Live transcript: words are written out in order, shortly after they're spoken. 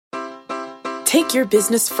Take your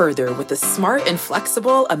business further with the smart and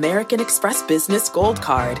flexible American Express Business Gold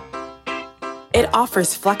Card. It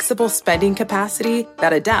offers flexible spending capacity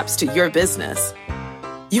that adapts to your business.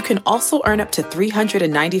 You can also earn up to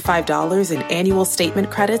 $395 in annual statement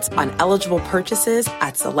credits on eligible purchases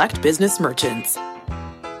at select business merchants.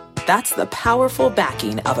 That's the powerful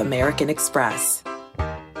backing of American Express.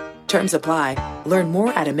 Terms apply. Learn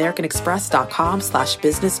more at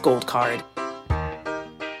americanexpress.com/businessgoldcard.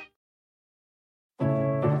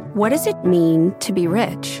 What does it mean to be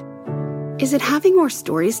rich? Is it having more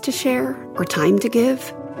stories to share or time to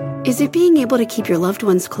give? Is it being able to keep your loved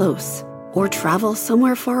ones close or travel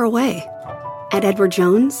somewhere far away? At Edward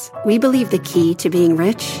Jones, we believe the key to being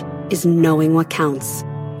rich is knowing what counts.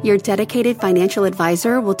 Your dedicated financial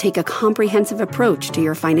advisor will take a comprehensive approach to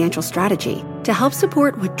your financial strategy to help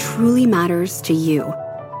support what truly matters to you.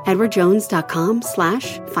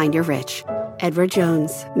 EdwardJones.com/findyourrich. Edward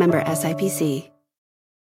Jones, member SIPC.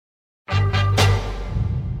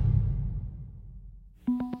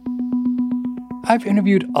 I've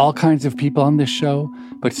interviewed all kinds of people on this show,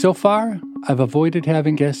 but so far, I've avoided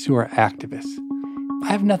having guests who are activists. I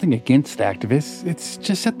have nothing against activists. It's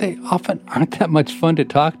just that they often aren't that much fun to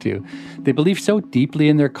talk to. They believe so deeply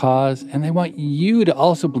in their cause, and they want you to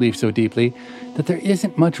also believe so deeply that there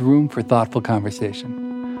isn't much room for thoughtful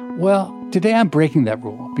conversation. Well, today I'm breaking that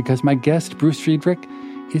rule because my guest, Bruce Friedrich,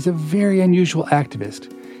 is a very unusual activist.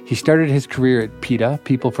 He started his career at PETA,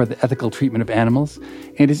 People for the Ethical Treatment of Animals,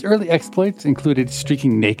 and his early exploits included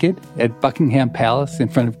streaking naked at Buckingham Palace in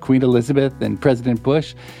front of Queen Elizabeth and President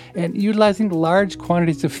Bush, and utilizing large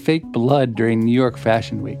quantities of fake blood during New York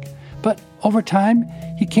Fashion Week. But over time,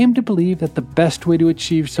 he came to believe that the best way to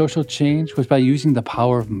achieve social change was by using the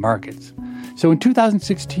power of markets. So in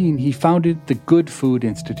 2016, he founded the Good Food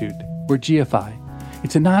Institute, or GFI.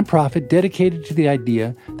 It's a nonprofit dedicated to the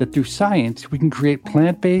idea that through science, we can create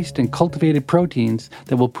plant-based and cultivated proteins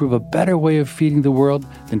that will prove a better way of feeding the world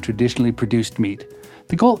than traditionally produced meat.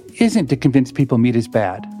 The goal isn't to convince people meat is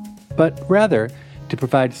bad, but rather to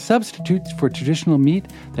provide substitutes for traditional meat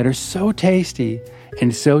that are so tasty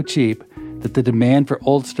and so cheap that the demand for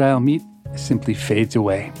old-style meat simply fades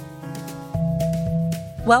away.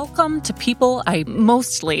 Welcome to People I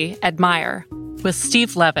Mostly Admire with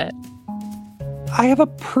Steve Levitt. I have a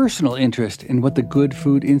personal interest in what the Good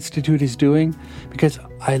Food Institute is doing because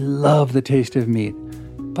I love the taste of meat,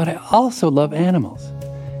 but I also love animals.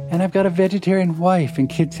 And I've got a vegetarian wife and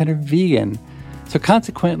kids that are vegan. So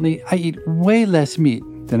consequently, I eat way less meat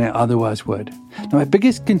than I otherwise would. Now, my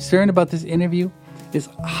biggest concern about this interview is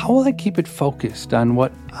how will I keep it focused on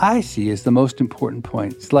what I see as the most important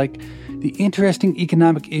points, like the interesting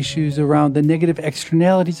economic issues around the negative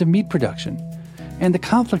externalities of meat production, and the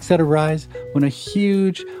conflicts that arise when a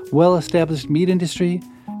huge, well-established meat industry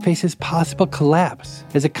faces possible collapse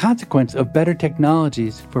as a consequence of better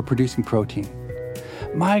technologies for producing protein.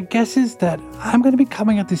 My guess is that I'm going to be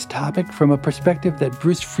coming at this topic from a perspective that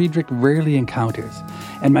Bruce Friedrich rarely encounters,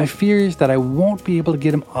 and my fear is that I won't be able to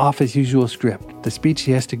get him off his usual script, the speech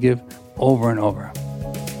he has to give over and over.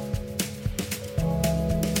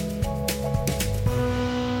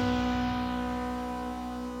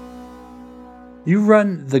 You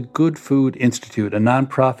run the Good Food Institute, a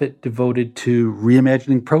nonprofit devoted to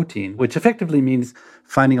reimagining protein, which effectively means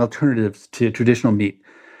finding alternatives to traditional meat.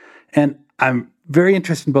 And I'm very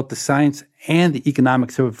interested in both the science and the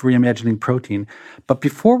economics of reimagining protein. But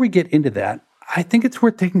before we get into that, I think it's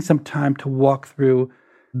worth taking some time to walk through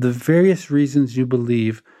the various reasons you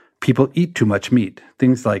believe people eat too much meat.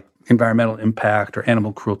 Things like environmental impact or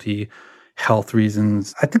animal cruelty, health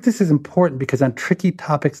reasons. I think this is important because on tricky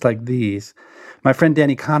topics like these, my friend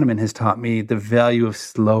Danny Kahneman has taught me the value of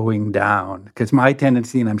slowing down, because my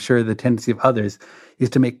tendency, and I'm sure the tendency of others, is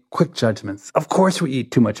to make quick judgments. Of course we eat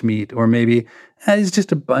too much meat, or maybe it's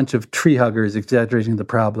just a bunch of tree huggers exaggerating the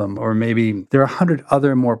problem, or maybe there are 100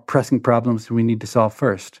 other more pressing problems we need to solve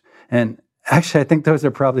first. And actually, I think those are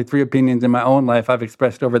probably 3 opinions in my own life I've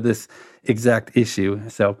expressed over this exact issue.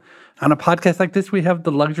 So on a podcast like this, we have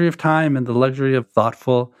the luxury of time and the luxury of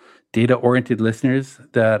thoughtful, data-oriented listeners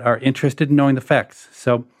that are interested in knowing the facts.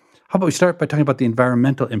 So how about we start by talking about the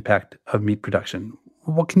environmental impact of meat production?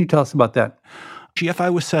 What can you tell us about that?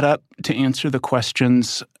 GFI was set up to answer the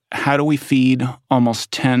questions, how do we feed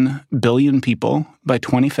almost 10 billion people by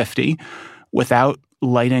 2050 without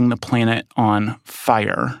lighting the planet on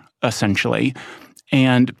fire, essentially?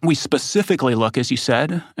 And we specifically look, as you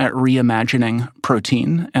said, at reimagining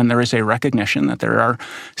protein. And there is a recognition that there are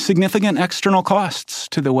significant external costs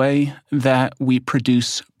to the way that we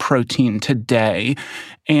produce protein today.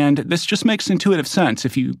 And this just makes intuitive sense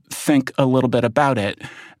if you think a little bit about it.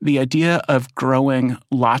 The idea of growing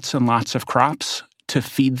lots and lots of crops to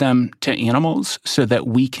feed them to animals so that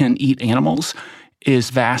we can eat animals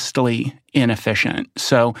is vastly inefficient.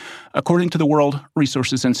 So, according to the World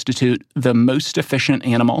Resources Institute, the most efficient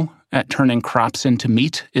animal at turning crops into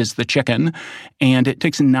meat is the chicken, and it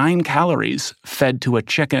takes 9 calories fed to a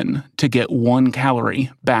chicken to get 1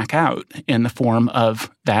 calorie back out in the form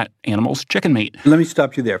of that animal's chicken meat. Let me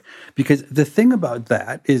stop you there, because the thing about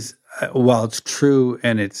that is, while it's true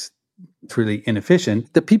and it's really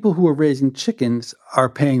inefficient, the people who are raising chickens are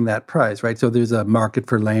paying that price, right? So there's a market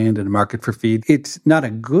for land and a market for feed. It's not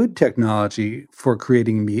a good technology for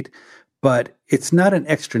creating meat, but it's not an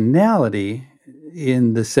externality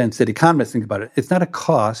in the sense that economists think about it. It's not a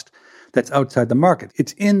cost that's outside the market.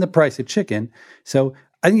 It's in the price of chicken. So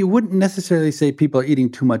I think you wouldn't necessarily say people are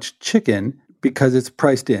eating too much chicken because it's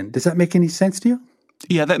priced in. Does that make any sense to you?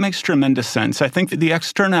 Yeah, that makes tremendous sense. I think that the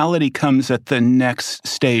externality comes at the next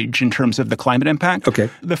stage in terms of the climate impact. Okay.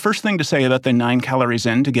 The first thing to say about the 9 calories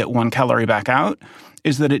in to get 1 calorie back out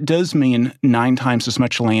is that it does mean 9 times as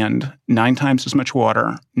much land, 9 times as much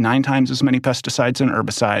water, 9 times as many pesticides and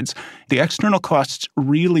herbicides. The external costs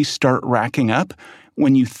really start racking up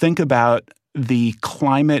when you think about the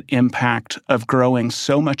climate impact of growing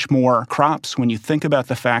so much more crops, when you think about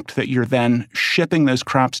the fact that you're then shipping those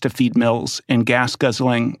crops to feed mills in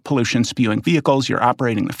gas-guzzling, pollution-spewing vehicles, you're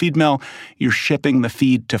operating the feed mill, you're shipping the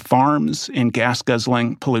feed to farms in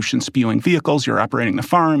gas-guzzling, pollution-spewing vehicles, you're operating the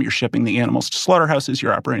farm, you're shipping the animals to slaughterhouses,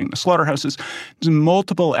 you're operating the slaughterhouses. There's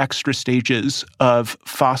multiple extra stages of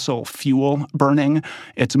fossil fuel burning.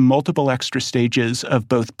 It's multiple extra stages of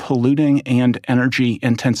both polluting and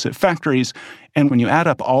energy-intensive factories. And when you add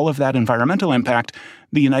up all of that environmental impact,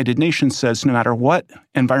 the United Nations says no matter what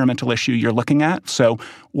environmental issue you're looking at, so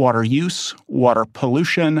water use, water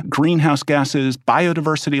pollution, greenhouse gases,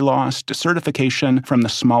 biodiversity loss, desertification, from the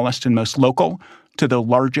smallest and most local to the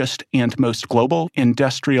largest and most global,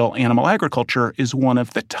 industrial animal agriculture is one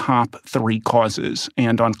of the top 3 causes.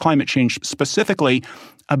 And on climate change specifically,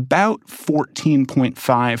 about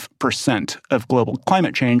 14.5% of global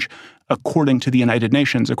climate change, according to the United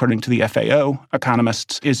Nations, according to the FAO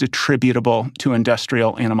economists, is attributable to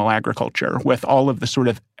industrial animal agriculture, with all of the sort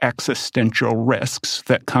of existential risks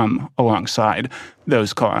that come alongside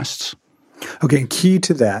those costs. Okay, key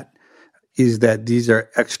to that is that these are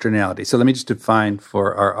externalities. So let me just define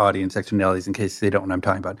for our audience externalities in case they don't know what I'm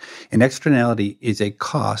talking about. An externality is a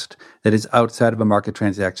cost that is outside of a market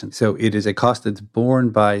transaction. So it is a cost that's borne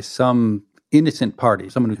by some innocent party,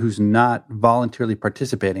 someone who's not voluntarily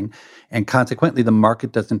participating, and consequently the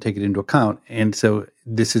market doesn't take it into account. And so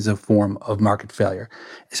this is a form of market failure.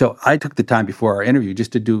 So I took the time before our interview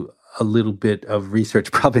just to do a little bit of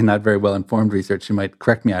research, probably not very well-informed research, you might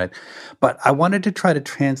correct me on it, but I wanted to try to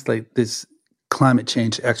translate this climate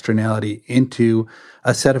change externality into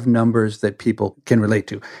a set of numbers that people can relate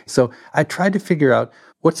to. So I tried to figure out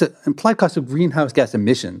what's the implied cost of greenhouse gas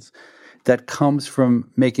emissions that comes from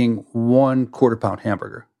making 1 quarter-pound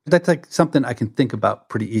hamburger. That's like something I can think about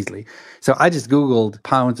pretty easily. So I just Googled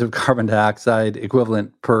pounds of carbon dioxide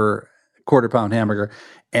equivalent per quarter-pound hamburger,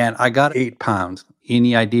 and I got 8 pounds.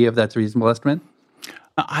 Any idea if that's a reasonable estimate?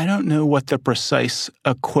 I don't know what the precise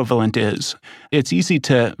equivalent is. It's easy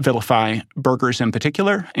to vilify burgers in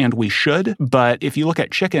particular, and we should. But if you look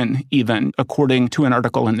at chicken, even, according to an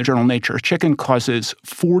article in the journal Nature, chicken causes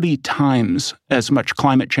 40 times as much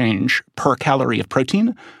climate change per calorie of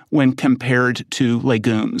protein when compared to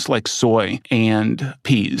legumes like soy and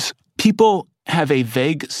peas. People have a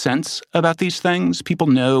vague sense about these things. People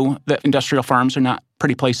know that industrial farms are not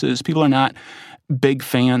pretty places. People are not big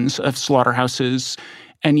fans of slaughterhouses.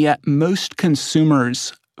 And yet most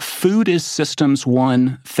consumers, food is systems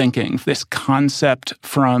one thinking. This concept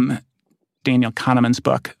from Daniel Kahneman's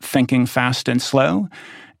book, Thinking Fast and Slow.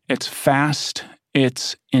 It's fast,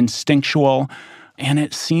 it's instinctual, and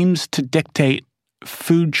it seems to dictate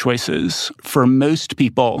food choices. For most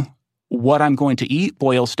people, what I'm going to eat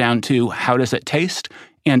boils down to how does it taste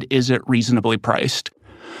and is it reasonably priced?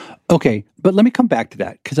 Okay, but let me come back to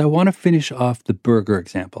that because I want to finish off the burger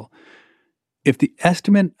example. If the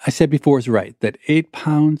estimate I said before is right, that 8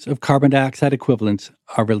 pounds of carbon dioxide equivalents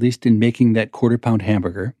are released in making that quarter-pound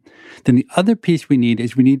hamburger, then the other piece we need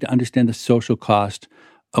to understand the social cost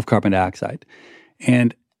of carbon dioxide.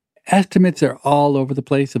 And estimates are all over the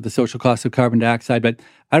place of the social cost of carbon dioxide, but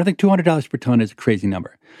I don't think $200 per ton is a crazy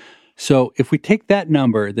number. So if we take that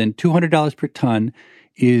number, then $200 per ton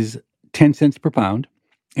is 10 cents per pound,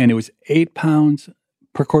 and it was 8 pounds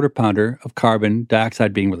per quarter pounder of carbon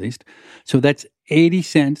dioxide being released. So that's 80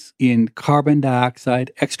 cents in carbon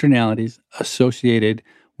dioxide externalities associated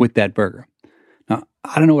with that burger. Now,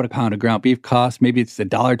 I don't know what a pound of ground beef costs. Maybe it's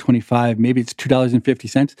 $1.25, maybe it's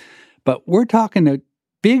 $2.50, but we're talking a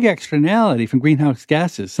big externality from greenhouse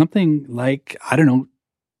gases, something like,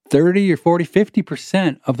 30 or 40,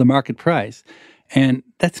 50% of the market price. And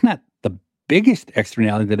that's not the biggest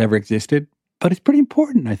externality that ever existed, but it's pretty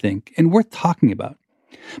important, I think, and worth talking about.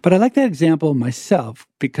 But I like that example myself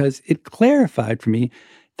because it clarified for me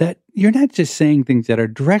that you're not just saying things that are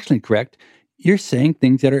directionally correct, you're saying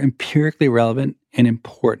things that are empirically relevant and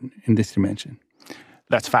important in this dimension.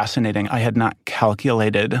 That's fascinating. I had not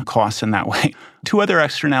calculated costs in that way. Two other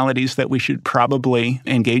externalities that we should probably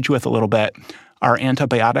engage with a little bit are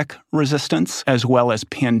antibiotic resistance as well as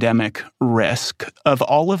pandemic risk. Of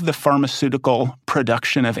all of the pharmaceutical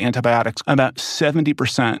production of antibiotics, about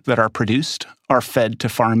 70% that are produced are fed to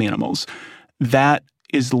farm animals. That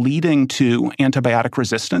is leading to antibiotic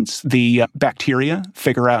resistance. The bacteria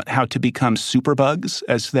figure out how to become superbugs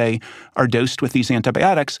as they are dosed with these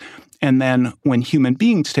antibiotics. And then when human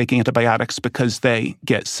beings take antibiotics because they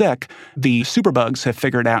get sick, the superbugs have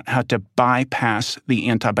figured out how to bypass the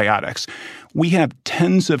antibiotics. We have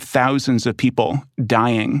tens of thousands of people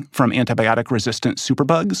dying from antibiotic-resistant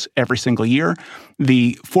superbugs every single year.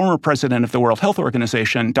 The former president of the World Health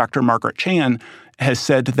Organization, Dr. Margaret Chan, has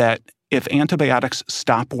said that if antibiotics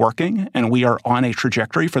stop working, and we are on a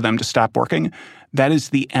trajectory for them to stop working, that is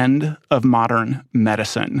the end of modern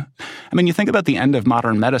medicine. I mean, you think about the end of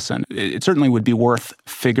modern medicine, it certainly would be worth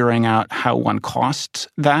figuring out how one costs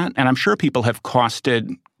that. And I'm sure people have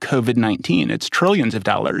costed COVID-19. It's trillions of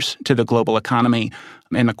dollars to the global economy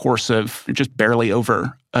in the course of just barely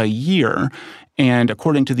over a year. And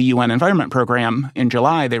according to the UN Environment Program, in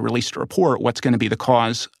July, they released a report, what's going to be the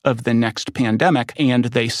cause of the next pandemic? And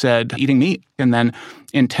they said eating meat. And then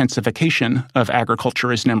intensification of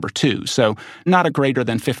agriculture is number 2. So not a greater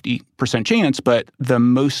than 50% chance, but the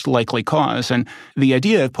most likely cause. And the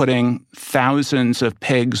idea of putting thousands of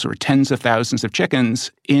pigs or tens of thousands of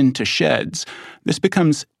chickens into sheds, this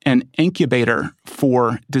becomes an incubator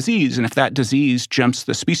for disease. And if that disease jumps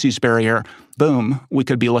the species barrier, boom, we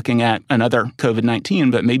could be looking at another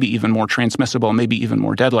COVID-19, but maybe even more transmissible, maybe even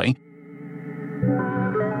more deadly.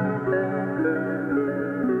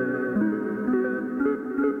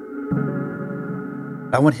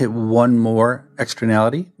 I want to hit one more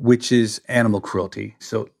externality, which is animal cruelty.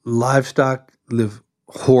 So livestock live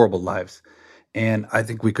horrible lives. And I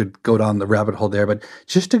think we could go down the rabbit hole there. But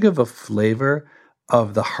just to give a flavor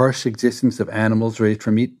of the harsh existence of animals raised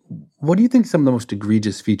for meat, what do you think some of the most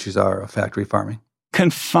egregious features are of factory farming?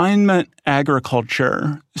 Confinement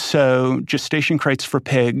agriculture, so gestation crates for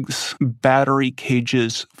pigs, battery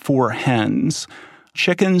cages for hens.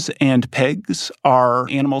 Chickens and pigs are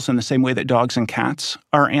animals in the same way that dogs and cats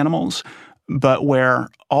are animals, but where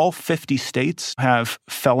all 50 states have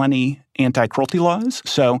felony anti-cruelty laws.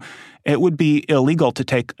 So it would be illegal to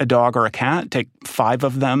take a dog or a cat, take 5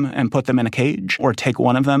 of them and put them in a cage, or take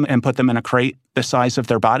one of them and put them in a crate the size of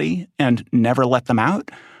their body and never let them out.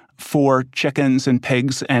 For chickens and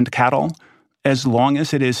pigs and cattle, as long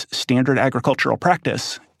as it is standard agricultural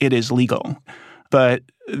practice, it is legal. But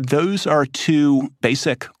those are 2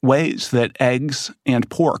 basic ways that eggs and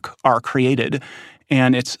pork are created.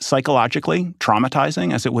 And it's psychologically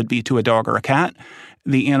traumatizing, as it would be to a dog or a cat.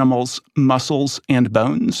 The animal's muscles and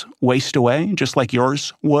bones waste away, just like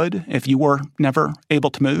yours would if you were never able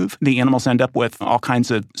to move. The animals end up with all kinds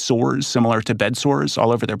of sores, similar to bed sores,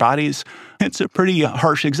 all over their bodies. It's a pretty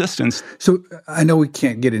harsh existence. So I know we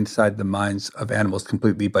can't get inside the minds of animals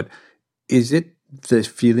completely, but is it the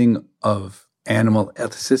feeling of animal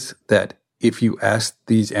ethicists that if you asked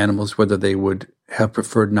these animals whether they would have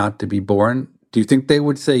preferred not to be born, do you think they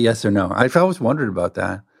would say yes or no? I've always wondered about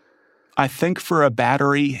that. I think for a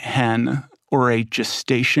battery hen or a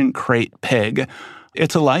gestation crate pig,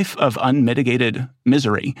 it's a life of unmitigated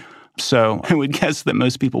misery. So I would guess that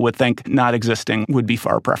most people would think not existing would be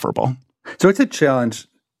far preferable. So it's a challenge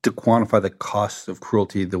to quantify the costs of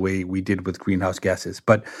cruelty the way we did with greenhouse gases.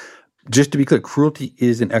 But just to be clear, cruelty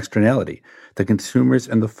is an externality. The consumers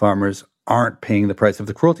and the farmers aren't paying the price of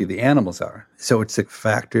the cruelty. The animals are. So it's a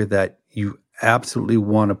factor that you absolutely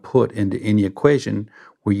want to put into any equation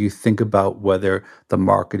where you think about whether the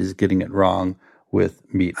market is getting it wrong with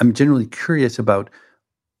meat. I'm generally curious about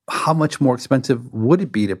how much more expensive would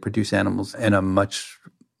it be to produce animals in a much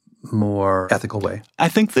more ethical way? I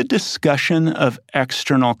think the discussion of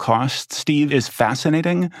external costs, Steve, is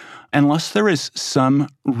fascinating. Unless there is some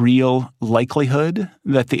real likelihood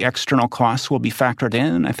that the external costs will be factored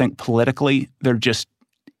in, I think politically there just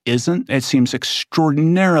isn't. It seems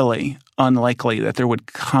extraordinarily unlikely that there would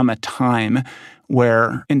come a time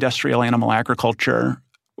where industrial animal agriculture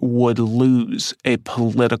would lose a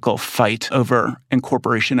political fight over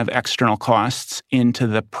incorporation of external costs into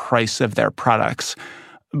the price of their products.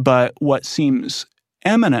 But what seems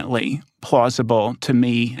eminently plausible to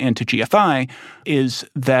me and to GFI is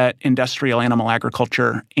that industrial animal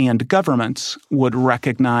agriculture and governments would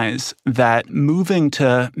recognize that moving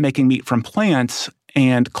to making meat from plants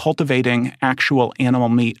and cultivating actual animal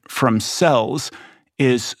meat from cells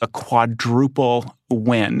is a quadruple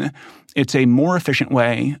win. It's a more efficient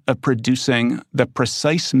way of producing the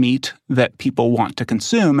precise meat that people want to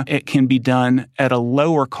consume. It can be done at a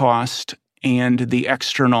lower cost, and the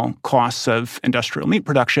external costs of industrial meat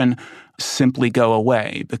production simply go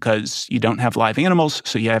away because you don't have live animals,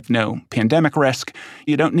 so you have no pandemic risk.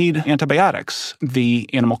 You don't need antibiotics. The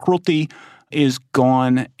animal cruelty is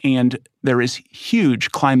gone, and there is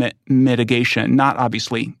huge climate mitigation, not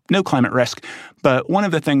obviously no climate risk. But one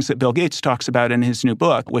of the things that Bill Gates talks about in his new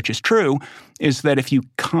book, which is true, is that if you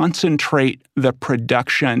concentrate the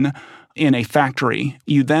production in a factory,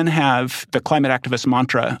 you then have the climate activist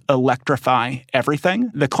mantra, electrify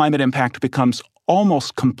everything. The climate impact becomes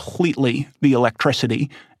almost completely the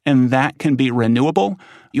electricity, and that can be renewable.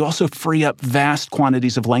 You also free up vast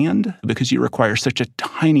quantities of land because you require such a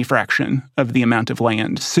tiny fraction of the amount of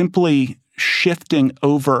land. Simply shifting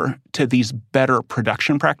over to these better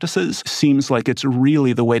production practices seems like it's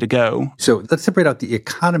really the way to go. So let's separate out the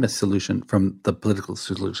economist solution from the political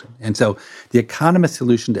solution. And so the economist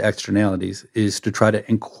solution to externalities is to try to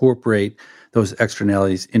incorporate those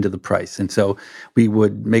externalities into the price. And so we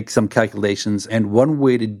would make some calculations, and one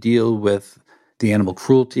way to deal with the animal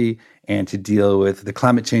cruelty and to deal with the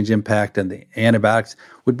climate change impact and the antibiotics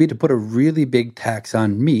would be to put a really big tax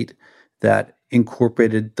on meat that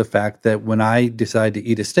incorporated the fact that when I decide to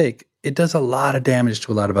eat a steak, it does a lot of damage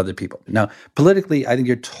to a lot of other people. Now, politically, I think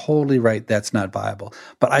you're totally right. That's not viable.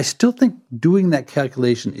 But I still think doing that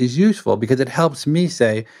calculation is useful because it helps me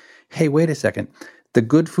say, hey, wait a second. The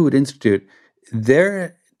Good Food Institute,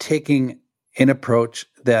 they're taking an approach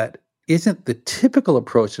that isn't the typical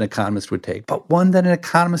approach an economist would take, but one that an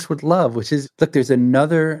economist would love, which is, look, there's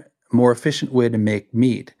another more efficient way to make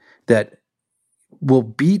meat that will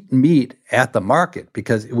beat meat at the market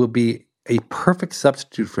because it will be a perfect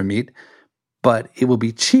substitute for meat, but it will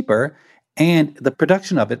be cheaper, and the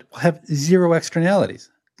production of it will have zero externalities,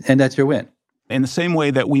 and that's your win. In the same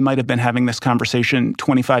way that we might have been having this conversation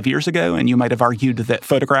 25 years ago, and you might have argued that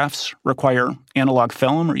photographs require analog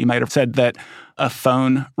film, or you might have said that a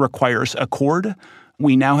phone requires a cord.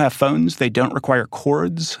 We now have phones. They don't require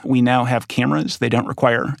cords. We now have cameras. They don't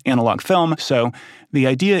require analog film. So the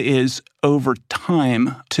idea is over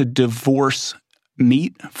time to divorce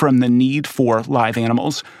meat from the need for live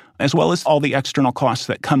animals, as well as all the external costs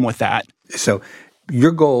that come with that. So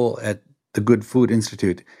your goal at the Good Food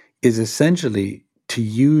Institute is essentially to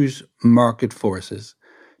use market forces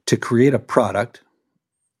to create a product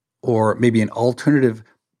or maybe an alternative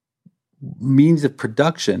means of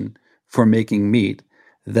production for making meat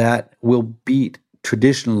that will beat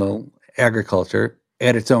traditional agriculture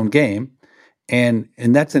at its own game. And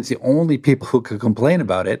in that sense, the only people who could complain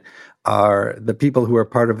about it are the people who are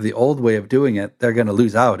part of the old way of doing it. They're going to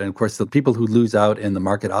lose out. And of course, the people who lose out in the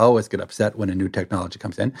market always get upset when a new technology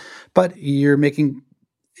comes in. But you're making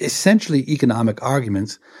essentially economic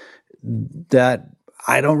arguments that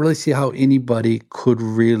I don't really see how anybody could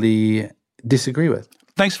really disagree with.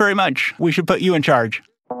 Thanks very much. We should put you in charge.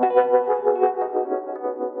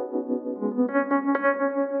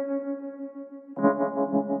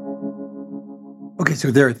 Okay, so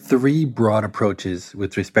there are three broad approaches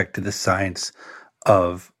with respect to the science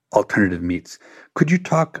of alternative meats. Could you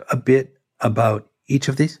talk a bit about each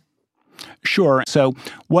of these? Sure. So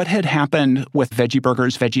what had happened with veggie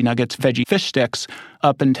burgers, veggie nuggets, veggie fish sticks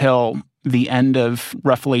up until the end of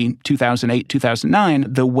roughly 2008, 2009,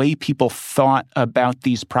 the way people thought about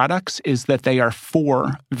these products is that they are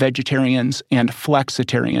for vegetarians and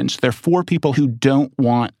flexitarians. They're for people who don't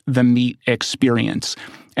want the meat experience.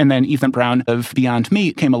 And then Ethan Brown of Beyond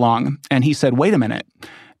Meat came along and he said, wait a minute,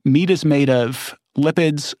 meat is made of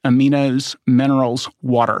lipids, aminos, minerals,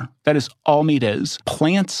 water. That is all meat is.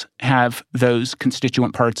 Plants have those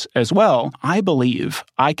constituent parts as well. I believe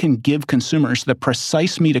I can give consumers the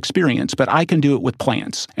precise meat experience, but I can do it with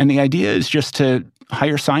plants. And the idea is just to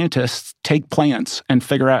hire scientists, take plants, and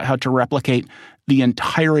figure out how to replicate the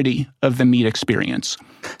entirety of the meat experience.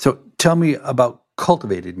 So tell me about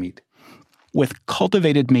cultivated meat. With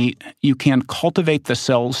cultivated meat, you can cultivate the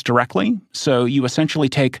cells directly. So you essentially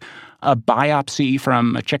take a biopsy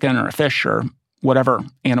from a chicken or a fish or whatever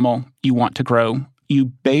animal you want to grow. You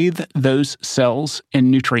bathe those cells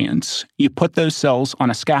in nutrients. You put those cells on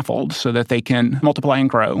a scaffold so that they can multiply and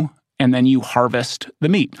grow, and then you harvest the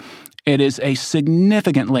meat. It is a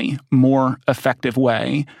significantly more effective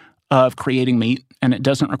way of creating meat, and it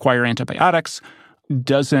doesn't require antibiotics,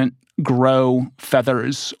 doesn't grow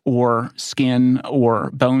feathers or skin or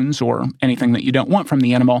bones or anything that you don't want from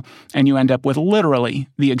the animal, and you end up with literally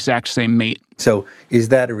the exact same meat. So is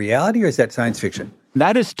that a reality or is that science fiction?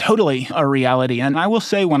 That is totally a reality. And I will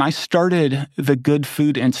say, when I started the Good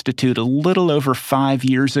Food Institute a little over 5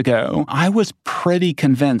 years ago, I was pretty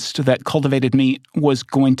convinced that cultivated meat was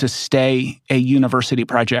going to stay a university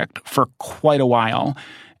project for quite a while.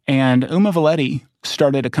 And Uma Valeti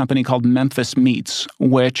started a company called Memphis Meats,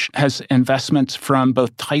 which has investments from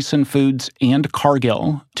both Tyson Foods and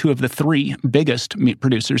Cargill, two of the three biggest meat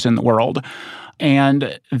producers in the world.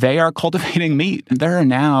 And they are cultivating meat. There are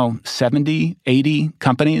now 70, 80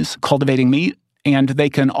 companies cultivating meat, and they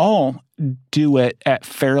can all do it at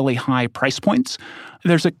fairly high price points.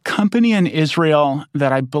 There's a company in Israel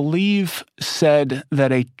that I believe said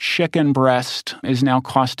that a chicken breast is now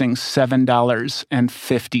costing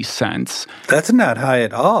 $7.50. That's not high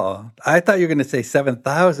at all. I thought you were going to say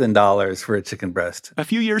 $7,000 for a chicken breast. A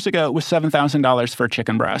few years ago, it was $7,000 for a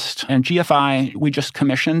chicken breast. And GFI, we just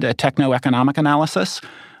commissioned a techno-economic analysis,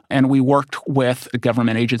 and we worked with a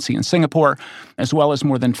government agency in Singapore, as well as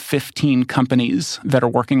more than 15 companies that are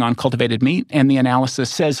working on cultivated meat. And the analysis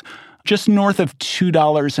says just north of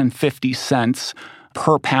 $2.50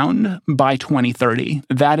 per pound by 2030.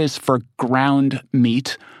 That is for ground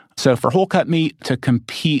meat. So for whole cut meat to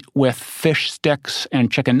compete with fish sticks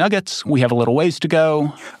and chicken nuggets, we have a little ways to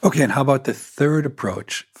go. Okay, and how about the third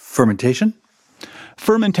approach, fermentation?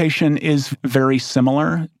 Fermentation is very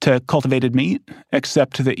similar to cultivated meat,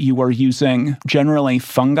 except that you are using generally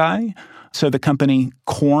fungi. So the company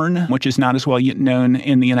Quorn, which is not as well known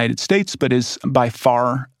in the United States, but is by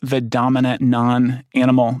far the dominant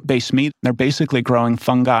non-animal-based meat. They're basically growing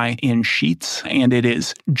fungi in sheets, and it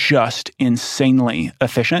is just insanely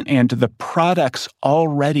efficient. And the products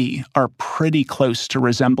already are pretty close to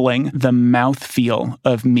resembling the mouthfeel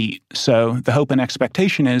of meat. So the hope and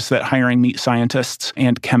expectation is that hiring meat scientists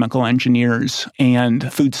and chemical engineers and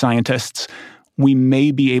food scientists, we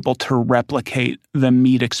may be able to replicate the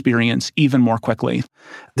meat experience even more quickly.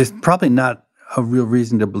 There's probably not a real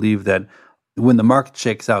reason to believe that when the market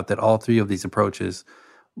shakes out that all three of these approaches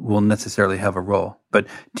will necessarily have a role. But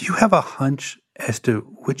do you have a hunch as to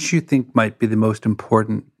which you think might be the most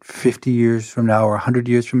important 50 years from now or 100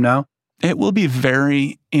 years from now? It will be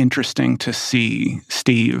very interesting to see,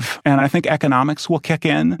 Steve. And I think economics will kick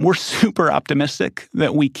in. We're super optimistic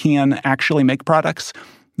that we can actually make products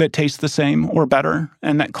that taste the same or better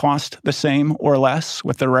and that cost the same or less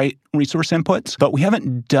with the right resource inputs. But we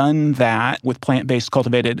haven't done that with plant-based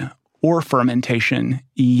cultivated or fermentation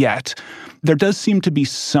yet. There does seem to be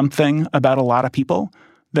something about a lot of people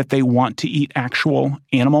that they want to eat actual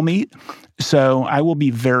animal meat. So I will be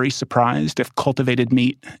very surprised if cultivated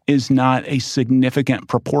meat is not a significant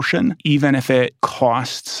proportion, even if it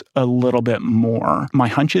costs a little bit more. My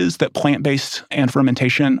hunch is that plant-based and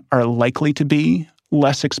fermentation are likely to be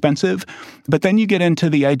less expensive. But then you get into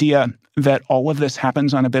the idea that all of this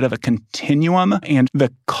happens on a bit of a continuum, and the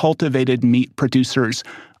cultivated meat producers,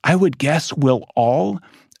 I would guess, will all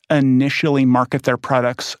initially market their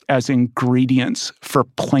products as ingredients for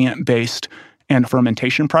plant-based and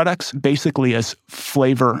fermentation products, basically as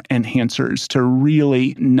flavor enhancers to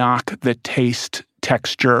really knock the taste,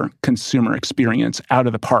 texture, consumer experience out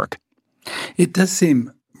of the park. It does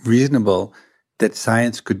seem reasonable that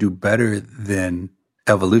science could do better than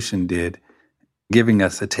evolution did, giving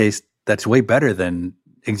us a taste that's way better than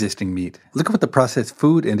existing meat. Look at what the processed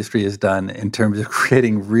food industry has done in terms of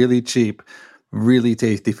creating really cheap, really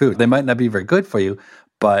tasty food. They might not be very good for you,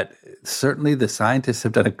 but certainly the scientists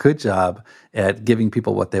have done a good job at giving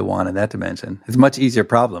people what they want in that dimension. It's a much easier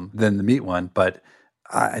problem than the meat one, but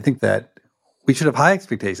I think that we should have high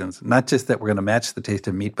expectations, not just that we're going to match the taste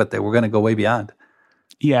of meat, but that we're going to go way beyond.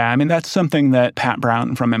 Yeah, I mean, that's something that Pat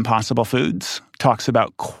Brown from Impossible Foods talks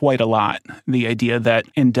about quite a lot, the idea that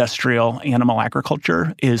industrial animal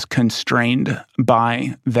agriculture is constrained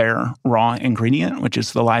by their raw ingredient, which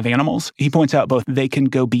is the live animals. He points out both they can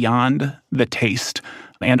go beyond the taste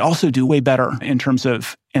and also do way better in terms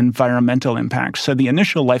of environmental impact. So the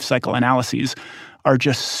initial life cycle analyses are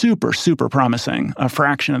just super, super promising. A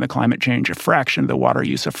fraction of the climate change, a fraction of the water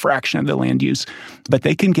use, a fraction of the land use. But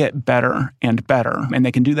they can get better and better, and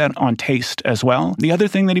they can do that on taste as well. The other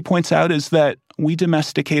thing that he points out is that we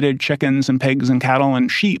domesticated chickens and pigs and cattle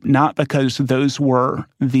and sheep, not because those were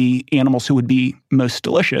the animals who would be most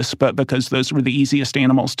delicious, but because those were the easiest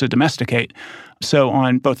animals to domesticate. So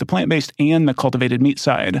on both the plant-based and the cultivated meat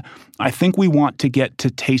side, I think we want to get to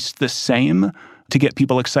taste the same to get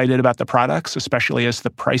people excited about the products, especially as the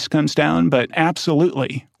price comes down. But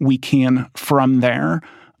absolutely, we can, from there,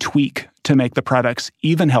 tweak to make the products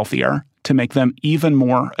even healthier, to make them even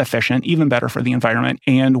more efficient, even better for the environment,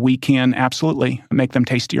 and we can absolutely make them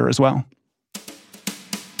tastier as well.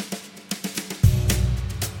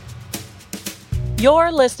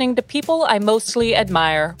 You're listening to People I Mostly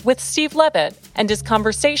Admire with Steve Levitt and his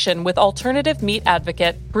conversation with alternative meat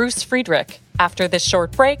advocate Bruce Friedrich. After this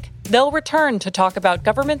short break, they'll return to talk about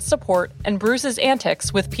government support and Bruce's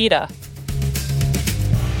antics with PETA.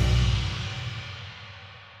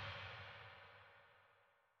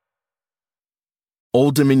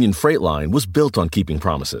 Old Dominion Freight Line was built on keeping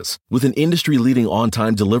promises. With an industry-leading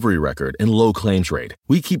on-time delivery record and low claims rate,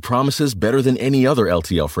 we keep promises better than any other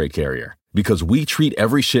LTL freight carrier because we treat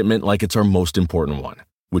every shipment like it's our most important one,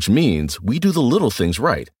 which means we do the little things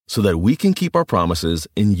right so that we can keep our promises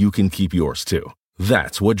and you can keep yours too.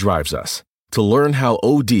 That's what drives us. To learn how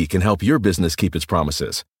OD can help your business keep its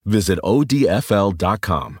promises, visit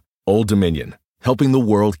odfl.com. Old Dominion, helping the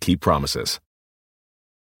world keep promises.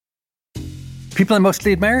 People I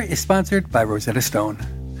Mostly Admire is sponsored by Rosetta Stone.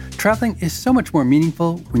 Traveling is so much more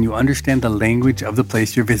meaningful when you understand the language of the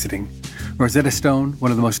place you're visiting. Rosetta Stone,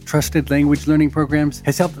 one of the most trusted language learning programs,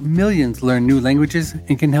 has helped millions learn new languages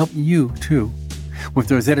and can help you too. With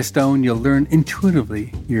Rosetta Stone, you'll learn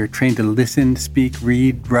intuitively. You're trained to listen, speak,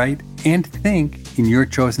 read, write, and think in your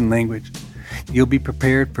chosen language. You'll be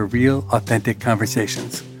prepared for real, authentic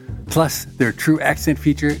conversations. Plus, their True Accent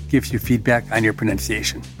feature gives you feedback on your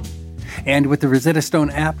pronunciation. And with the Rosetta Stone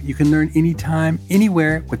app, you can learn anytime,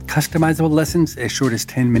 anywhere with customizable lessons as short as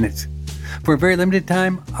 10 minutes. For a very limited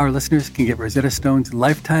time, our listeners can get Rosetta Stone's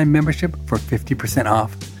lifetime membership for 50%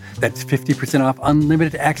 off. That's 50% off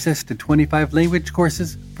unlimited access to 25 language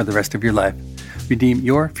courses for the rest of your life. Redeem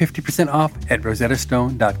your 50% off at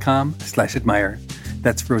rosettastone.com/admire.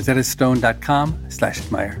 That's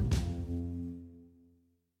rosettastone.com/admire.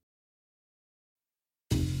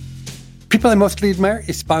 People I Mostly Admire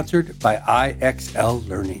is sponsored by IXL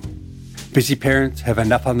Learning. Busy parents have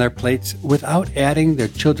enough on their plates without adding their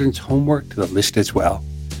children's homework to the list as well.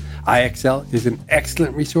 IXL is an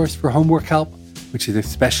excellent resource for homework help, which is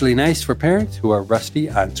especially nice for parents who are rusty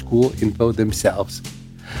on school info themselves.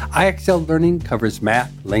 IXL Learning covers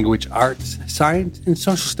math, language arts, science, and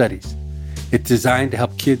social studies. It's designed to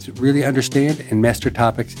help kids really understand and master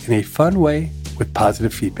topics in a fun way with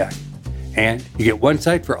positive feedback. And you get one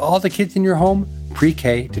site for all the kids in your home,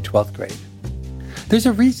 pre-K to 12th grade. There's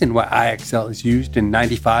a reason why IXL is used in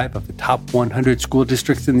 95 of the top 100 school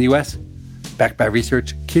districts in the U.S. Backed by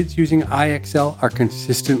research, kids using IXL are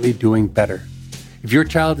consistently doing better. If your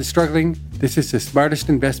child is struggling, this is the smartest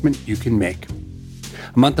investment you can make.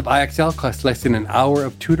 A month of IXL costs less than an hour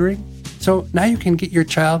of tutoring, so now you can get your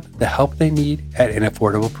child the help they need at an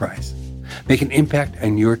affordable price. Make an impact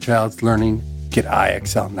on your child's learning. Get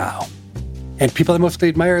IXL now. And People I Mostly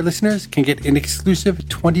Admire listeners can get an exclusive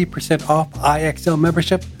 20% off IXL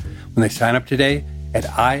membership when they sign up today at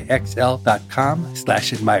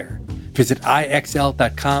IXL.com/admire. Visit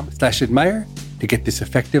IXL.com/admire to get this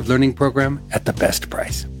effective learning program at the best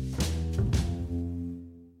price.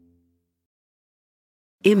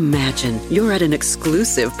 Imagine you're at an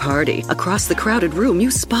exclusive party. Across the crowded room,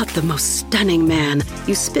 you spot the most stunning man.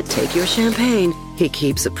 You spit take your champagne. He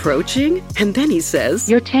keeps approaching, and then he says,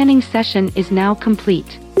 "Your tanning session is now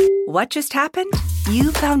complete." What just happened?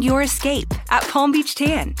 You found your escape at Palm Beach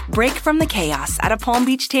Tan. Break from the chaos at a Palm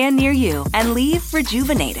Beach Tan near you and leave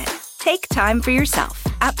rejuvenated. Take time for yourself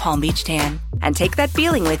at Palm Beach Tan and take that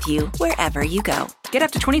feeling with you wherever you go. Get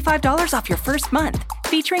up to $25 off your first month.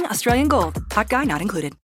 Featuring Australian Gold. Hot guy not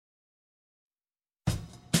included.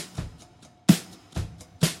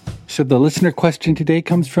 So the listener question today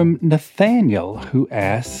comes from Nathaniel, who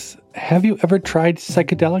asks, have you ever tried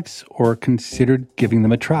psychedelics or considered giving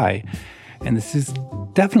them a try? And this is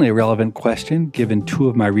definitely a relevant question, given two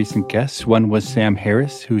of my recent guests. One was Sam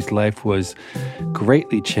Harris, whose life was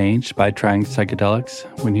greatly changed by trying psychedelics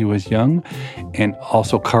when he was young, and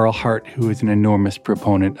also Carl Hart, who is an enormous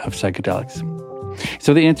proponent of psychedelics.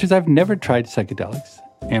 So the answer is I've never tried psychedelics,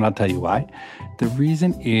 and I'll tell you why. The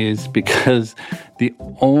reason is because the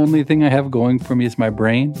only thing I have going for me is my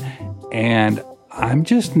brain, and I'm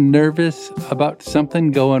just nervous about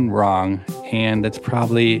something going wrong, and that's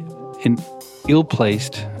probably an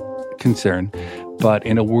ill-placed concern. But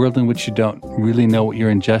in a world in which you don't really know what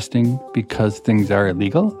you're ingesting because things are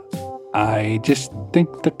illegal, I just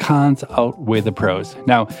think the cons outweigh the pros.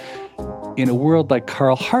 Now, in a world like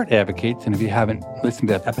Carl Hart advocates, and if you haven't listened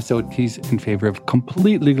to that episode, he's in favor of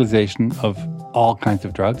complete legalization of all kinds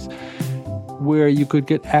of drugs, where you could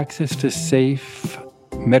get access to safe,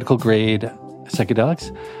 medical-grade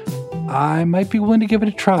psychedelics. I might be willing to give it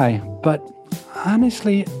a try, but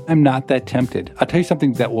honestly, I'm not that tempted. I'll tell you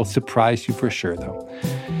something that will surprise you for sure, though.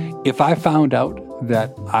 If I found out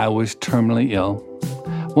that I was terminally ill,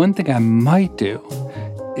 one thing I might do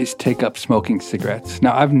is take up smoking cigarettes.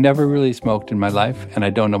 Now, I've never really smoked in my life, and I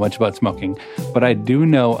don't know much about smoking, but I do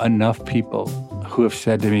know enough people who have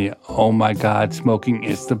said to me, oh my God, smoking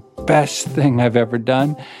is the best thing I've ever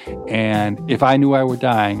done. And if I knew I were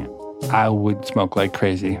dying, I would smoke like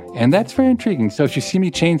crazy. And that's very intriguing. So if you see me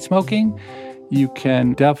chain smoking, you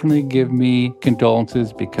can definitely give me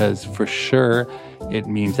condolences, because for sure it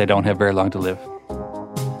means I don't have very long to live.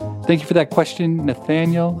 Thank you for that question,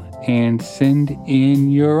 Nathaniel, and send in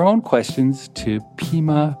your own questions to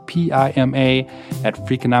Pima, P-I-M-A, at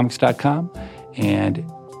Freakonomics.com, and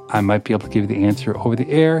I might be able to give you the answer over the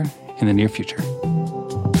air in the near future.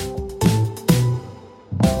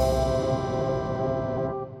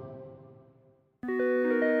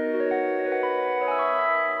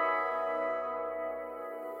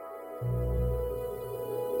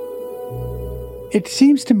 It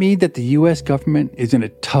seems to me that the U.S. government is in a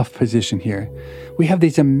tough position here. We have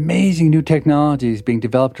these amazing new technologies being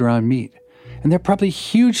developed around meat, and there are probably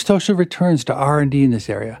huge social returns to R&D in this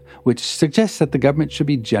area, which suggests that the government should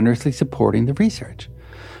be generously supporting the research.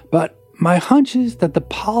 But my hunch is that the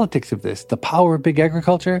politics of this, the power of big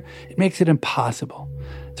agriculture, it makes it impossible.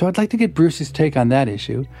 So I'd like to get Bruce's take on that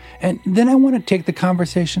issue, and then I want to take the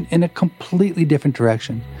conversation in a completely different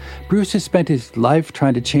direction. Bruce has spent his life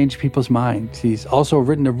trying to change people's minds. He's also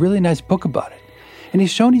written a really nice book about it, and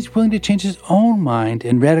he's shown he's willing to change his own mind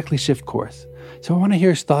and radically shift course. So I want to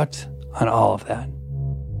hear his thoughts on all of that.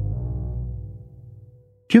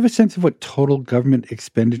 Do you have a sense of what total government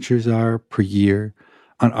expenditures are per year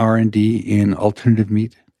on R&D in alternative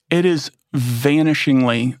meat? It is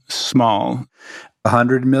vanishingly small.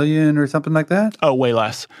 100 million or something like that? Oh, way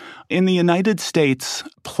less. In the United States,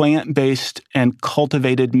 plant-based and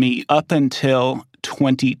cultivated meat, up until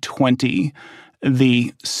 2020,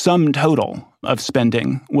 the sum total of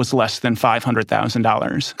spending was less than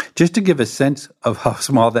 $500,000. Just to give a sense of how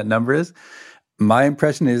small that number is, my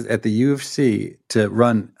impression is at the U of C, to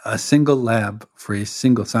run a single lab for a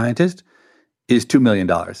single scientist is $2 million.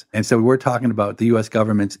 And so we're talking about the U.S.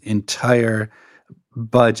 government's entire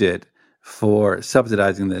budget for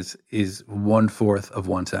subsidizing this is 1/4 of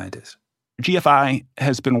one scientist. GFI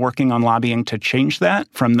has been working on lobbying to change that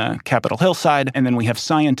from the Capitol Hill side, and then we have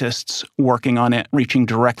scientists working on it, reaching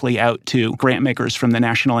directly out to grant makers from the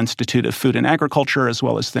National Institute of Food and Agriculture, as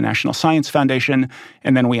well as the National Science Foundation,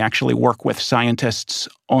 and then we actually work with scientists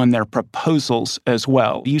on their proposals as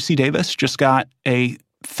well. UC Davis just got a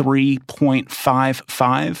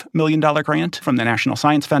 $3.55 million grant from the National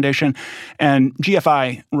Science Foundation, and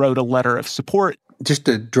GFI wrote a letter of support. Just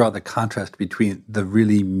to draw the contrast between the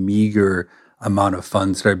really meager amount of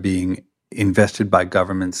funds that are being invested by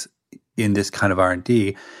governments in this kind of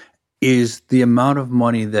R&D is the amount of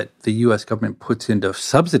money that the U.S. government puts into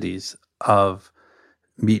subsidies of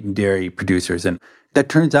meat and dairy producers. And that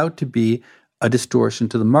turns out to be a distortion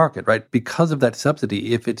to the market, right? Because of that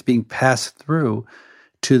subsidy, if it's being passed through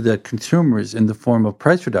to the consumers in the form of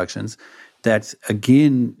price reductions, that's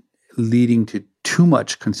again leading to too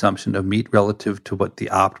much consumption of meat relative to what the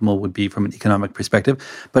optimal would be from an economic perspective.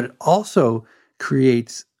 But it also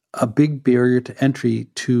creates a big barrier to entry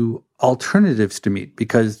to alternatives to meat,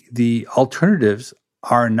 because the alternatives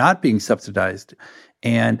are not being subsidized.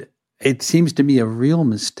 And it seems to me a real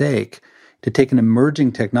mistake to take an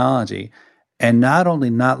emerging technology and not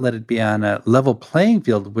only not let it be on a level playing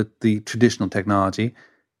field with the traditional technology,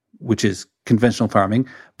 which is conventional farming,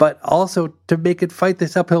 but also to make it fight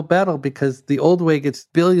this uphill battle, because the old way gets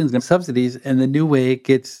billions in subsidies and the new way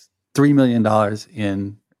gets $3 million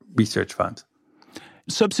in research funds.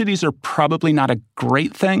 Subsidies are probably not a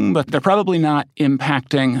great thing, but they're probably not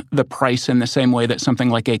impacting the price in the same way that something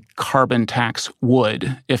like a carbon tax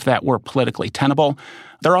would if that were politically tenable.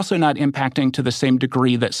 They're also not impacting to the same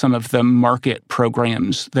degree that some of the market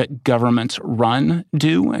programs that governments run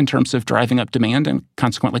do in terms of driving up demand and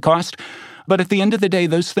consequently cost. But at the end of the day,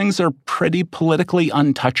 those things are pretty politically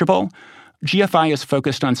untouchable. GFI is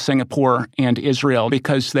focused on Singapore and Israel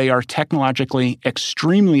because they are technologically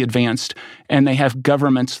extremely advanced and they have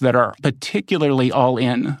governments that are particularly all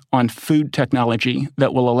in on food technology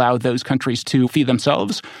that will allow those countries to feed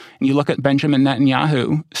themselves. And you look at Benjamin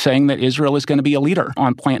Netanyahu saying that Israel is going to be a leader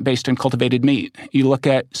on plant-based and cultivated meat. You look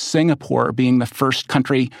at Singapore being the first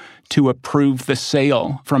country to approve the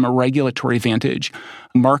sale from a regulatory vantage.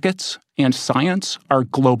 Markets and science are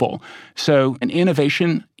global. So an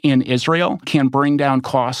innovation in Israel can bring down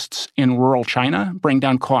costs in rural China, bring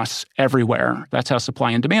down costs everywhere. That's how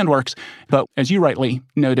supply and demand works. But as you rightly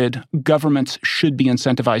noted, governments should be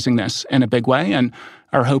incentivizing this in a big way. And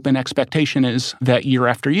our hope and expectation is that year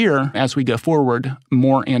after year, as we go forward,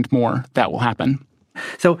 more and more that will happen.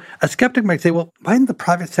 So a skeptic might say, well, why isn't the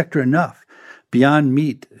private sector enough? Beyond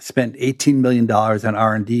Meat spent $18 million on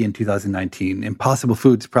R&D in 2019. Impossible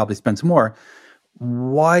Foods probably spends more.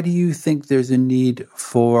 Why do you think there's a need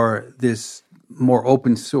for this more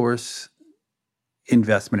open source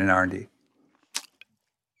investment in R&D?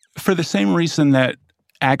 For the same reason that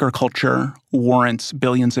agriculture warrants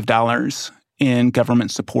billions of dollars in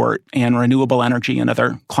government support, and renewable energy and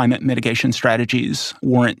other climate mitigation strategies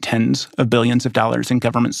warrant tens of billions of dollars in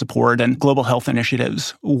government support, and global health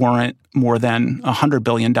initiatives warrant more than $100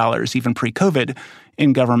 billion, even pre-COVID,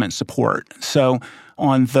 in government support. So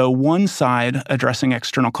on the one side, addressing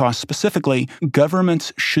external costs specifically,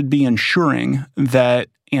 governments should be ensuring that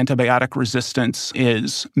antibiotic resistance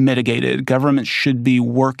is mitigated. Governments should be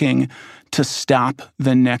working to stop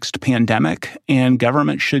the next pandemic, and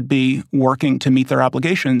government should be working to meet their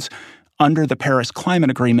obligations under the Paris Climate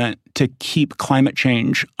Agreement to keep climate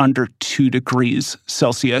change under 2 degrees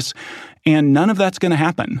Celsius. And none of that's going to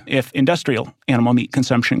happen if industrial animal meat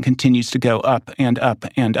consumption continues to go up and up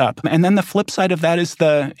and up. And then the flip side of that is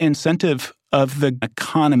the incentive of the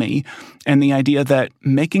economy and the idea that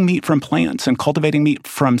making meat from plants and cultivating meat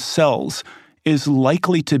from cells is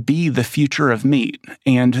likely to be the future of meat.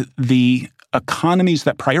 And the economies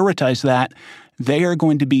that prioritize that, they are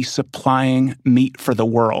going to be supplying meat for the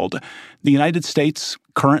world. The United States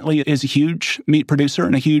currently is a huge meat producer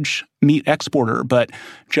and a huge meat exporter, but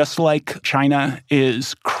just like China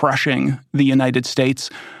is crushing the United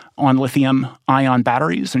States on lithium-ion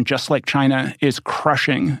batteries, and just like China is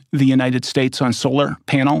crushing the United States on solar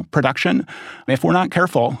panel production, if we're not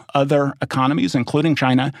careful, other economies, including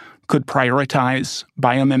China, could prioritize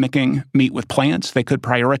biomimicking meat with plants. They could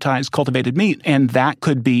prioritize cultivated meat, and that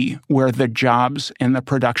could be where the jobs and the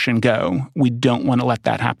production go. We don't want to let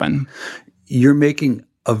that happen. You're making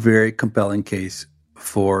a very compelling case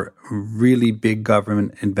for really big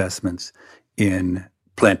government investments in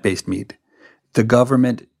plant-based meat. The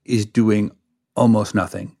government is doing almost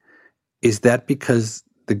nothing. Is that because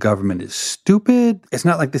the government is stupid? It's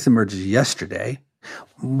not like this emerges yesterday.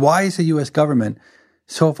 Why is the U.S. government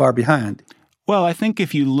so far behind? Well, I think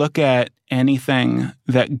if you look at anything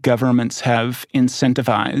that governments have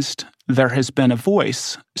incentivized, there has been a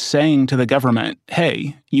voice saying to the government,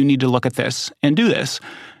 hey, you need to look at this and do this.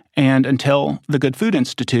 And until the Good Food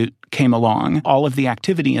Institute came along, all of the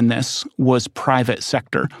activity in this was private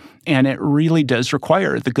sector. And it really does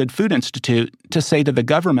require the Good Food Institute to say to the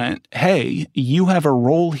government, hey, you have a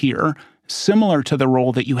role here similar to the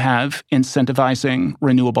role that you have incentivizing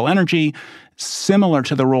renewable energy, similar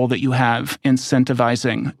to the role that you have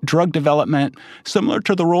incentivizing drug development, similar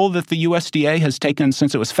to the role that the USDA has taken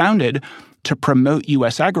since it was founded to promote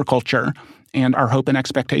U.S. agriculture. And our hope and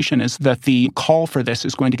expectation is that the call for this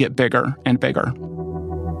is going to get bigger and bigger.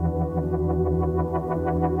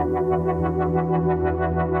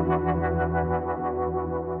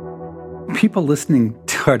 People listening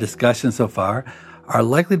to our discussion so far are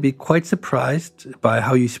likely to be quite surprised by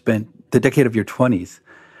how you spent the decade of your 20s.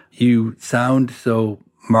 You sound so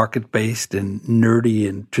market-based and nerdy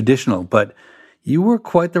and traditional, but you were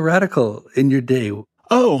quite the radical in your day.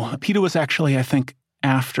 Oh, PETA was actually, I think,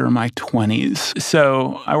 after my 20s.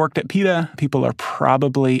 So I worked at PETA. People are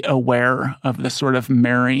probably aware of the sort of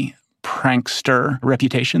merry prankster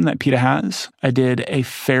reputation that PETA has. I did a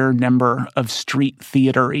fair number of street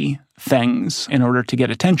theater-y things in order to get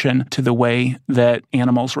attention to the way that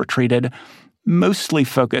animals were treated, mostly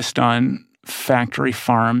focused on factory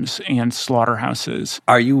farms and slaughterhouses.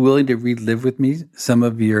 Are you willing to relive with me some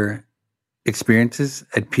of your experiences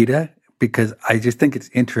at PETA? Because I just think it's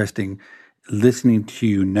interesting listening to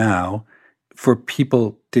you now for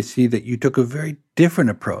people to see that you took a very different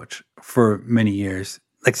approach for many years.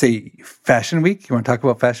 Like, say, Fashion Week. You want to talk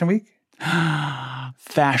about Fashion Week?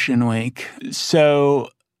 Fashion Week. So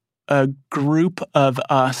a group of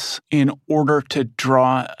us, in order to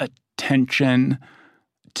draw attention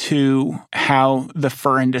to how the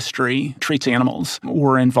fur industry treats animals.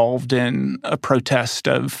 We're involved in a protest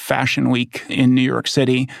of Fashion Week in New York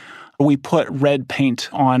City. We put red paint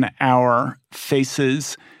on our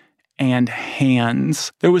faces and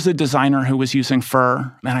hands. There was a designer who was using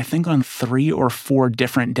fur, and I think on 3 or 4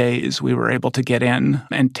 different days we were able to get in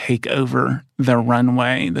and take over the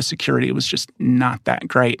runway. The security was just not that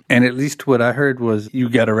great. And at least what I heard was you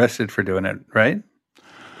got arrested for doing it, right?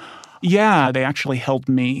 Yeah, they actually held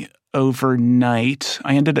me overnight.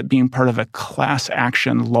 I ended up being part of a class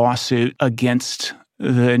action lawsuit against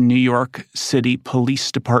the New York City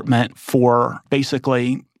Police Department for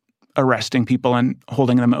basically arresting people and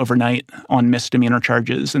holding them overnight on misdemeanor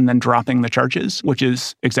charges and then dropping the charges, which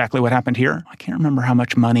is exactly what happened here. I can't remember how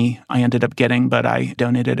much money I ended up getting, but I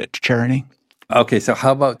donated it to charity. Okay, so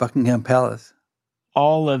how about Buckingham Palace?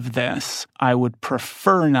 All of this I would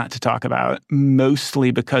prefer not to talk about,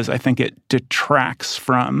 mostly because I think it detracts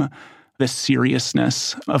from the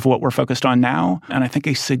seriousness of what we're focused on now. And I think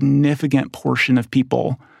a significant portion of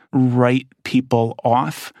people write people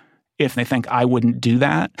off if they think I wouldn't do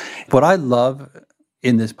that. What I love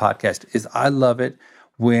in this podcast is I love it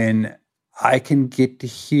when I can get to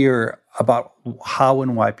hear about how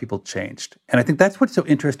and why people changed. And I think that's what's so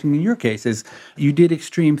interesting in your case is you did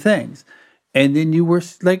extreme things. And then you were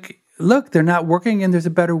like, look, they're not working and there's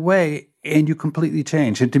a better way. And you completely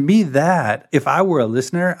changed. And to me, that, if I were a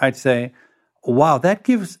listener, I'd say, wow, that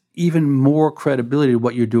gives even more credibility to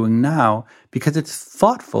what you're doing now because it's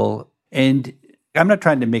thoughtful. And I'm not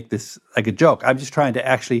trying to make this like a joke. I'm just trying to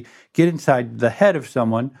actually get inside the head of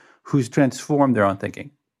someone who's transformed their own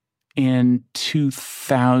thinking. In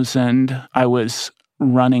 2000, I was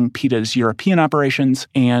running PETA's European operations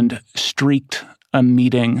and streaked a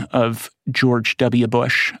meeting of George W.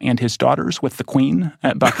 Bush and his daughters with the Queen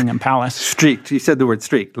at Buckingham Palace. Streaked. You said the word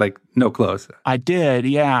streaked, like no clothes. I did,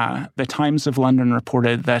 yeah. The Times of London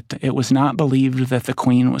reported that it was not believed that the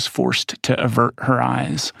Queen was forced to avert her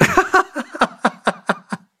eyes.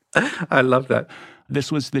 I love that.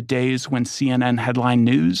 This was the days when CNN headline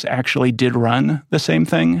news actually did run the same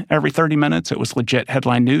thing every 30 minutes. It was legit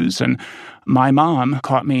headline news. And my mom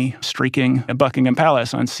caught me streaking at Buckingham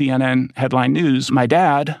Palace on CNN headline news. My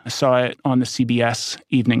dad saw it on the CBS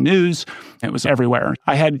Evening News. It was everywhere.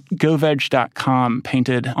 I had goveg.com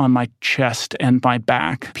painted on my chest and my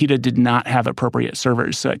back. PETA did not have appropriate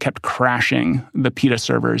servers, so it kept crashing the PETA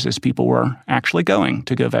servers as people were actually going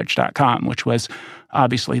to goveg.com, which was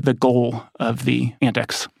obviously the goal of the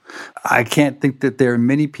antics. I can't think that there are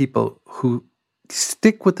many people who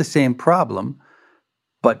stick with the same problem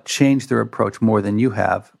but change their approach more than you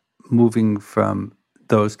have, moving from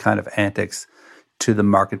those kind of antics to the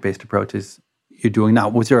market-based approaches you're doing now.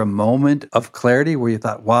 Was there a moment of clarity where you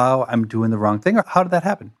thought, wow, I'm doing the wrong thing? Or how did that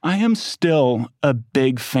happen? I am still a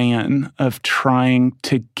big fan of trying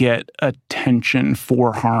to get attention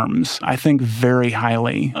for harms. I think very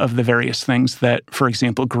highly of the various things that, for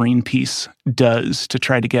example, Greenpeace does to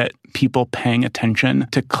try to get people paying attention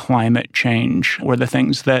to climate change, or the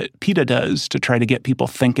things that PETA does to try to get people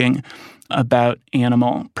thinking about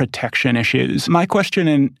animal protection issues. My question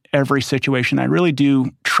in every situation, I really do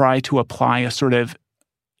try to apply a sort of,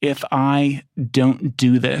 if I don't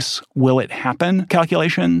do this, will it happen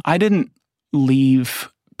calculation. I didn't leave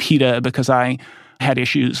PETA because I had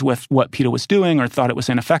issues with what PETA was doing or thought it was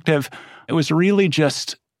ineffective. It was really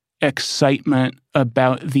just excitement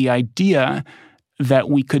about the idea that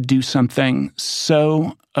we could do something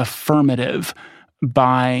so affirmative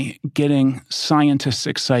by getting scientists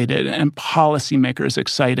excited and policymakers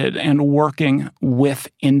excited and working with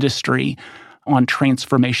industry on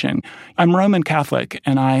transformation. I'm Roman Catholic,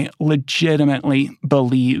 and I legitimately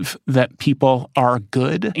believe that people are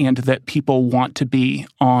good and that people want to be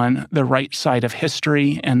on the right side of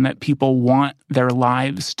history and that people want their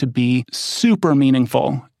lives to be super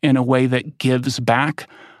meaningful in a way that gives back.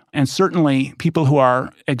 And certainly people who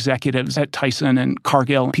are executives at Tyson and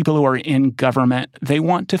Cargill, people who are in government, they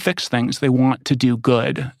want to fix things. They want to do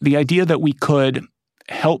good. The idea that we could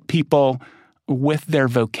help people with their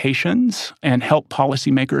vocations and help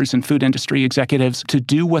policymakers and food industry executives to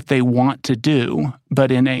do what they want to do,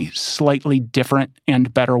 but in a slightly different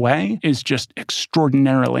and better way, is just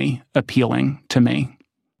extraordinarily appealing to me.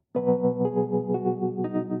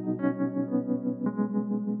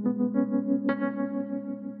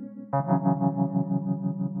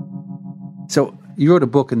 So you wrote a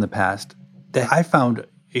book in the past that I found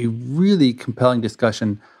a really compelling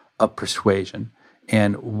discussion of persuasion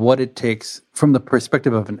and what it takes from the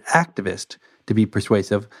perspective of an activist to be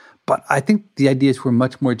persuasive. But I think the ideas were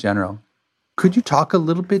much more general. Could you talk a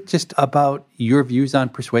little bit just about your views on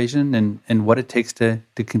persuasion and what it takes to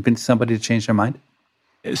convince somebody to change their mind?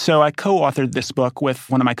 So I co-authored this book with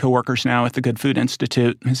one of my coworkers now at the Good Food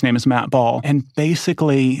Institute. His name is Matt Ball. And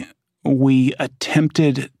basically, we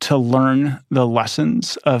attempted to learn the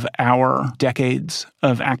lessons of our decades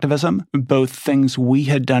of activism, both things we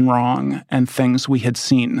had done wrong and things we had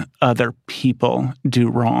seen other people do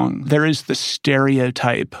wrong. There is the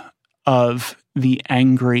stereotype of the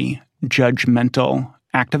angry, judgmental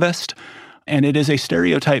activist, and it is a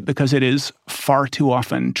stereotype because it is far too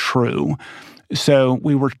often true. So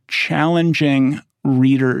we were challenging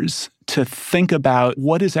readers to think about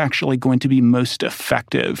what is actually going to be most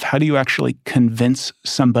effective. How do you actually convince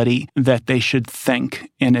somebody that they should think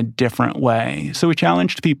in a different way? So we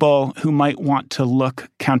challenged people who might want to look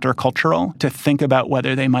countercultural to think about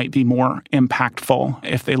whether they might be more impactful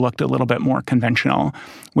if they looked a little bit more conventional.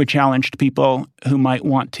 We challenged people who might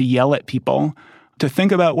want to yell at people to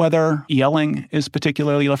think about whether yelling is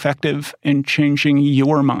particularly effective in changing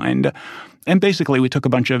your mind. And basically, we took a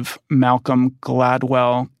bunch of Malcolm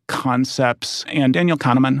Gladwell concepts and Daniel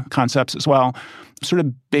Kahneman concepts as well, sort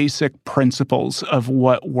of basic principles of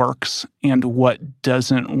what works and what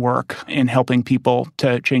doesn't work in helping people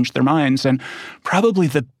to change their minds. And probably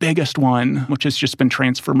the biggest one, which has just been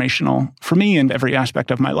transformational for me in every aspect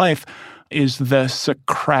of my life, is the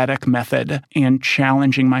Socratic method and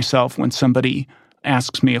challenging myself when somebody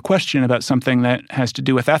asks me a question about something that has to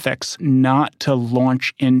do with ethics, not to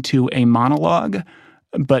launch into a monologue,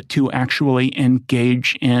 but to actually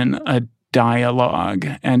engage in a dialogue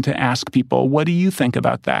and to ask people, what do you think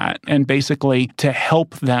about that? And basically to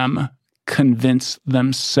help them convince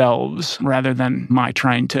themselves rather than my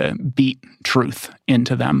trying to beat truth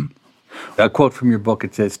into them. A quote from your book,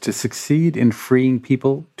 it says, "To succeed in freeing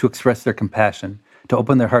people to express their compassion, to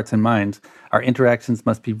open their hearts and minds, our interactions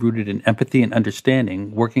must be rooted in empathy and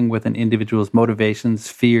understanding, working with an individual's motivations,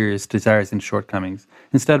 fears, desires, and shortcomings,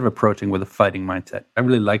 instead of approaching with a fighting mindset." I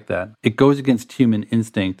really like that. It goes against human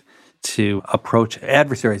instinct to approach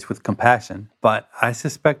adversaries with compassion, but I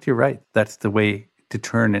suspect you're right. That's the way to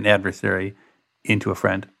turn an adversary into a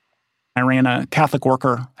friend. I ran a Catholic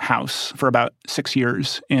worker house for about 6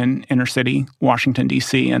 years in inner city Washington,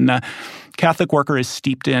 D.C., and the Catholic worker is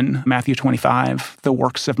steeped in Matthew 25, the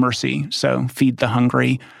works of mercy. So feed the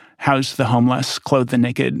hungry, house the homeless, clothe the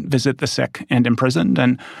naked, visit the sick and imprisoned.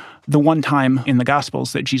 And the one time in the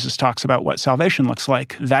Gospels that Jesus talks about what salvation looks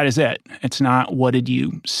like, that is it. It's not what did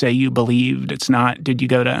you say you believed. It's not did you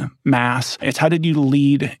go to Mass. It's how did you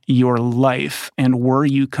lead your life and were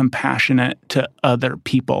you compassionate to other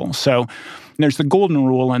people? So there's the golden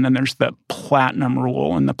rule and then there's the platinum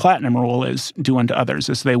rule. And the platinum rule is do unto others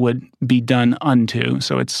as they would be done unto.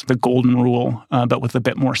 So it's the golden rule, but with a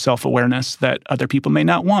bit more self-awareness that other people may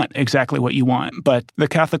not want exactly what you want. But the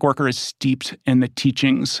Catholic worker is steeped in the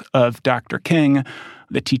teachings of Dr. King,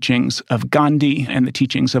 the teachings of Gandhi, and the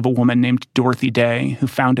teachings of a woman named Dorothy Day, who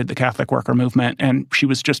founded the Catholic worker movement. And she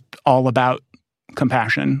was just all about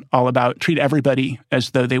compassion, all about treat everybody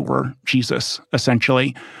as though they were Jesus,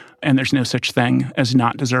 essentially. And there's no such thing as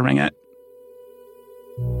not deserving it.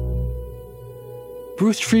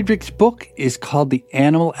 Bruce Friedrich's book is called The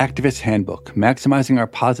Animal Activist Handbook, Maximizing Our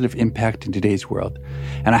Positive Impact in Today's World.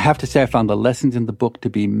 And I have to say I found the lessons in the book to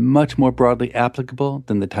be much more broadly applicable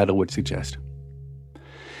than the title would suggest.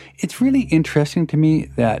 It's really interesting to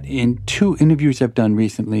me that in 2 interviews I've done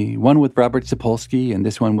recently, one with Robert Sapolsky and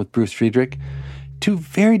this one with Bruce Friedrich, 2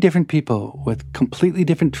 very different people with completely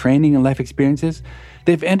different training and life experiences,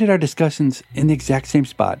 they've ended our discussions in the exact same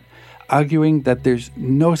spot, arguing that there's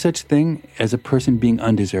no such thing as a person being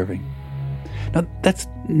undeserving. Now, that's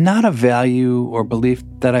not a value or belief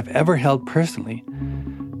that I've ever held personally.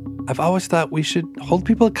 I've always thought we should hold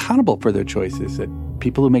people accountable for their choices, that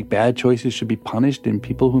people who make bad choices should be punished and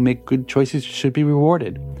people who make good choices should be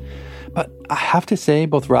rewarded. But I have to say,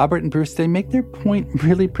 both Robert and Bruce, they make their point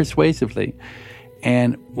really persuasively.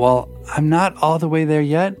 And while I'm not all the way there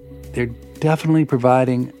yet, they're definitely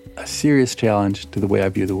providing a serious challenge to the way I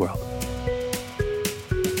view the world.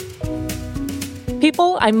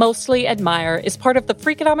 People I Mostly Admire is part of the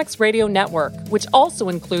Freakonomics Radio Network, which also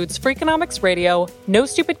includes Freakonomics Radio, No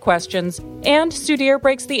Stupid Questions, and Studier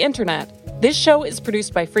Breaks the Internet. This show is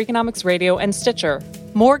produced by Freakonomics Radio and Stitcher.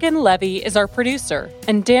 Morgan Levy is our producer,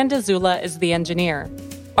 and Dan DeZula is the engineer.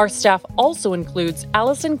 Our staff also includes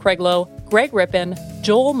Allison Craiglow, Greg Rippin,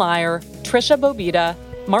 Joel Meyer, Trisha Bobita,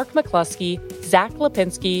 Mark McCluskey, Zach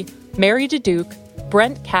Lipinski, Mary DeDuke,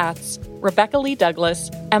 Brent Katz, Rebecca Lee Douglas,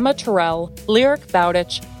 Emma Terrell, Lyric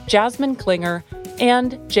Bowditch, Jasmine Klinger,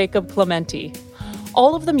 and Jacob Clementi.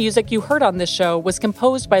 All of the music you heard on this show was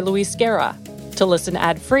composed by Luis Guerra. To listen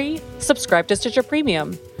ad-free, subscribe to Stitcher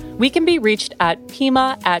Premium. We can be reached at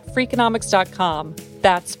pima@freakonomics.com.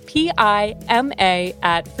 That's PIMA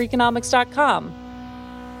 @freakonomics.com.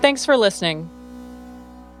 Thanks for listening.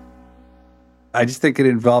 I just think it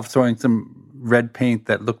involved throwing some red paint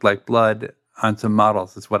that looked like blood on some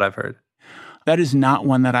models, is what I've heard. That is not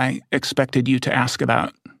one that I expected you to ask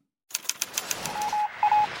about.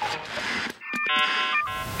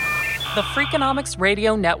 The Freakonomics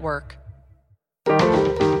Radio Network.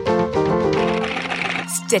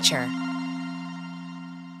 Stitcher.